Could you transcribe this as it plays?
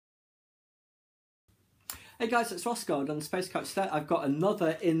Hey guys, it's Roscoe on Space Couch today. I've got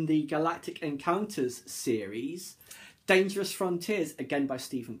another in the Galactic Encounters series, Dangerous Frontiers, again by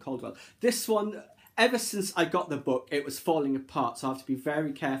Steven Caldwell. This one, ever since I got the book, it was falling apart, so I have to be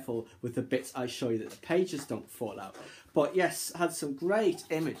very careful with the bits I show you that the pages don't fall out. But yes, had some great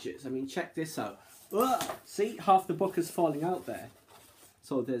images. I mean, check this out. Ugh, see, half the book is falling out there.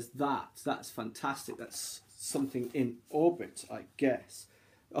 So there's that. That's fantastic. That's something in orbit, I guess.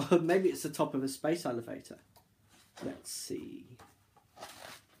 Or maybe it's the top of a space elevator. Let's see.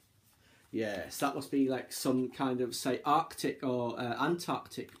 Yes, that must be like some kind of, say, Arctic or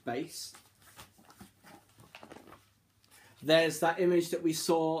Antarctic base. There's that image that we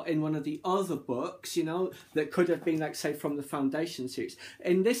saw in one of the other books, you know, that could have been, like, say, from the Foundation series.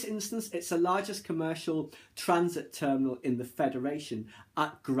 In this instance, it's the largest commercial transit terminal in the Federation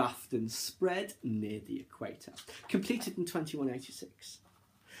at Grafton Spread near the equator. Completed in 2186.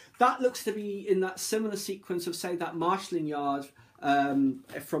 That looks to be in that similar sequence of, say, that marshalling yard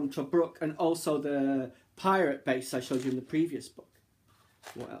from Tobruk and also the pirate base I showed you in the previous book.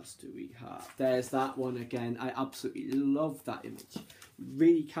 What else do we have? There's that one again. I absolutely love that image.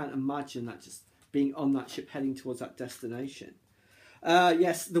 Really can't imagine that just being on that ship heading towards that destination.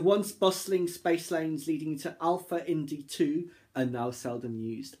 Yes, the once bustling space lanes leading to Alpha Indy 2 are now seldom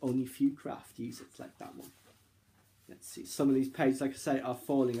used. Only few craft use it, like that one. Let's see, some of these pages, like I say, are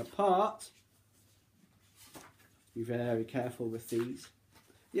falling apart. Be very careful with these.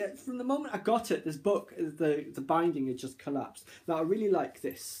 Yeah, from the moment I got it, this book, the binding had just collapsed. Now, I really like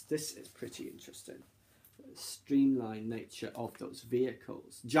this. This is pretty interesting. The streamlined nature of those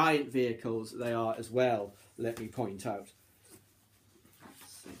vehicles. Giant vehicles they are as well, let me point out. Let's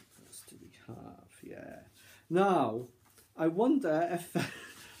see, what else do we have? Yeah. Now, I wonder if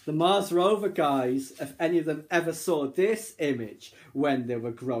the Mars rover guys, if any of them ever saw this image when they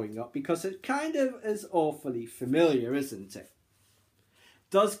were growing up, because it kind of is awfully familiar, isn't it?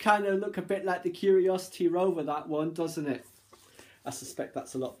 Does kind of look a bit like the Curiosity rover, that one, doesn't it? I suspect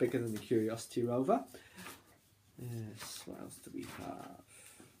that's a lot bigger than the Curiosity rover. Yes, what else do we have?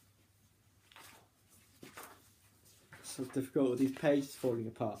 So difficult with these pages falling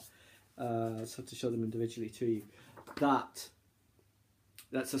apart. I just have to show them individually to you.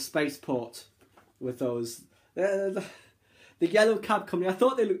 That's a spaceport with those... the yellow cab company. I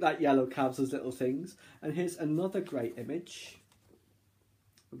thought they looked like yellow cabs, those little things. And here's another great image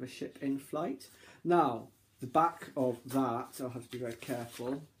of a ship in flight. Now, the back of that, I'll have to be very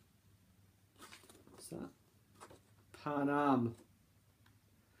careful. What's that? Pan Am.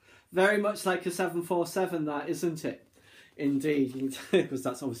 Very much like a 747, that, isn't it? Indeed, because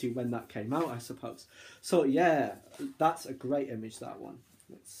that's obviously when that came out, I suppose. So yeah, that's a great image, that one.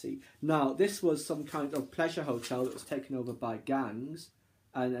 Let's see. Now, this was some kind of pleasure hotel that was taken over by gangs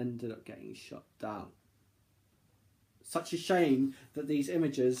and ended up getting shut down. Such a shame that these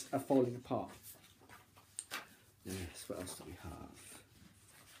images are falling apart. Yes, what else do we have?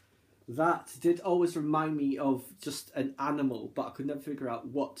 That did always remind me of just an animal, but I could never figure out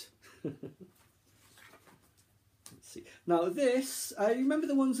what. Let's see. Now this, you remember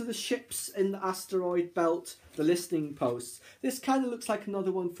the ones of the ships in the asteroid belt, the listening posts? This kind of looks like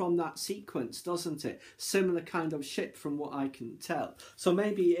another one from that sequence, doesn't it? Similar kind of ship from what I can tell. So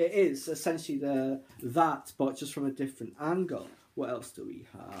maybe it is essentially that, but just from a different angle. What else do we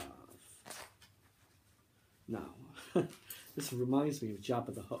have? Now, this reminds me of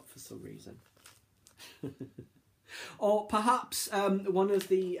Jabba the Hutt for some reason. Or perhaps one of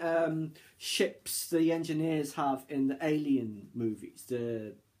the ships the engineers have in the Alien movies,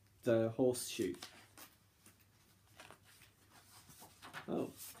 the horseshoe. Oh,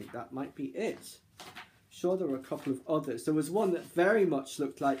 I think that might be it. Sure, there were a couple of others. There was one that very much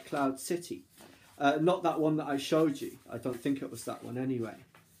looked like Cloud City. Not that one that I showed you. I don't think it was that one anyway.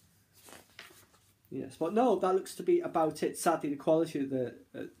 Yes, but no, that looks to be about it. Sadly, the quality of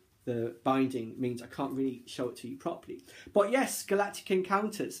the binding means I can't really show it to you properly. But yes, Galactic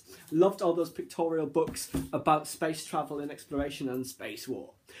Encounters. Loved all those pictorial books about space travel and exploration and space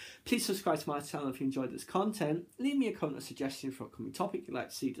war. Please subscribe to my channel if you enjoyed this content. Leave me a comment or suggestion for an upcoming topic you'd like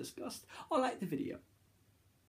to see discussed, or like the video.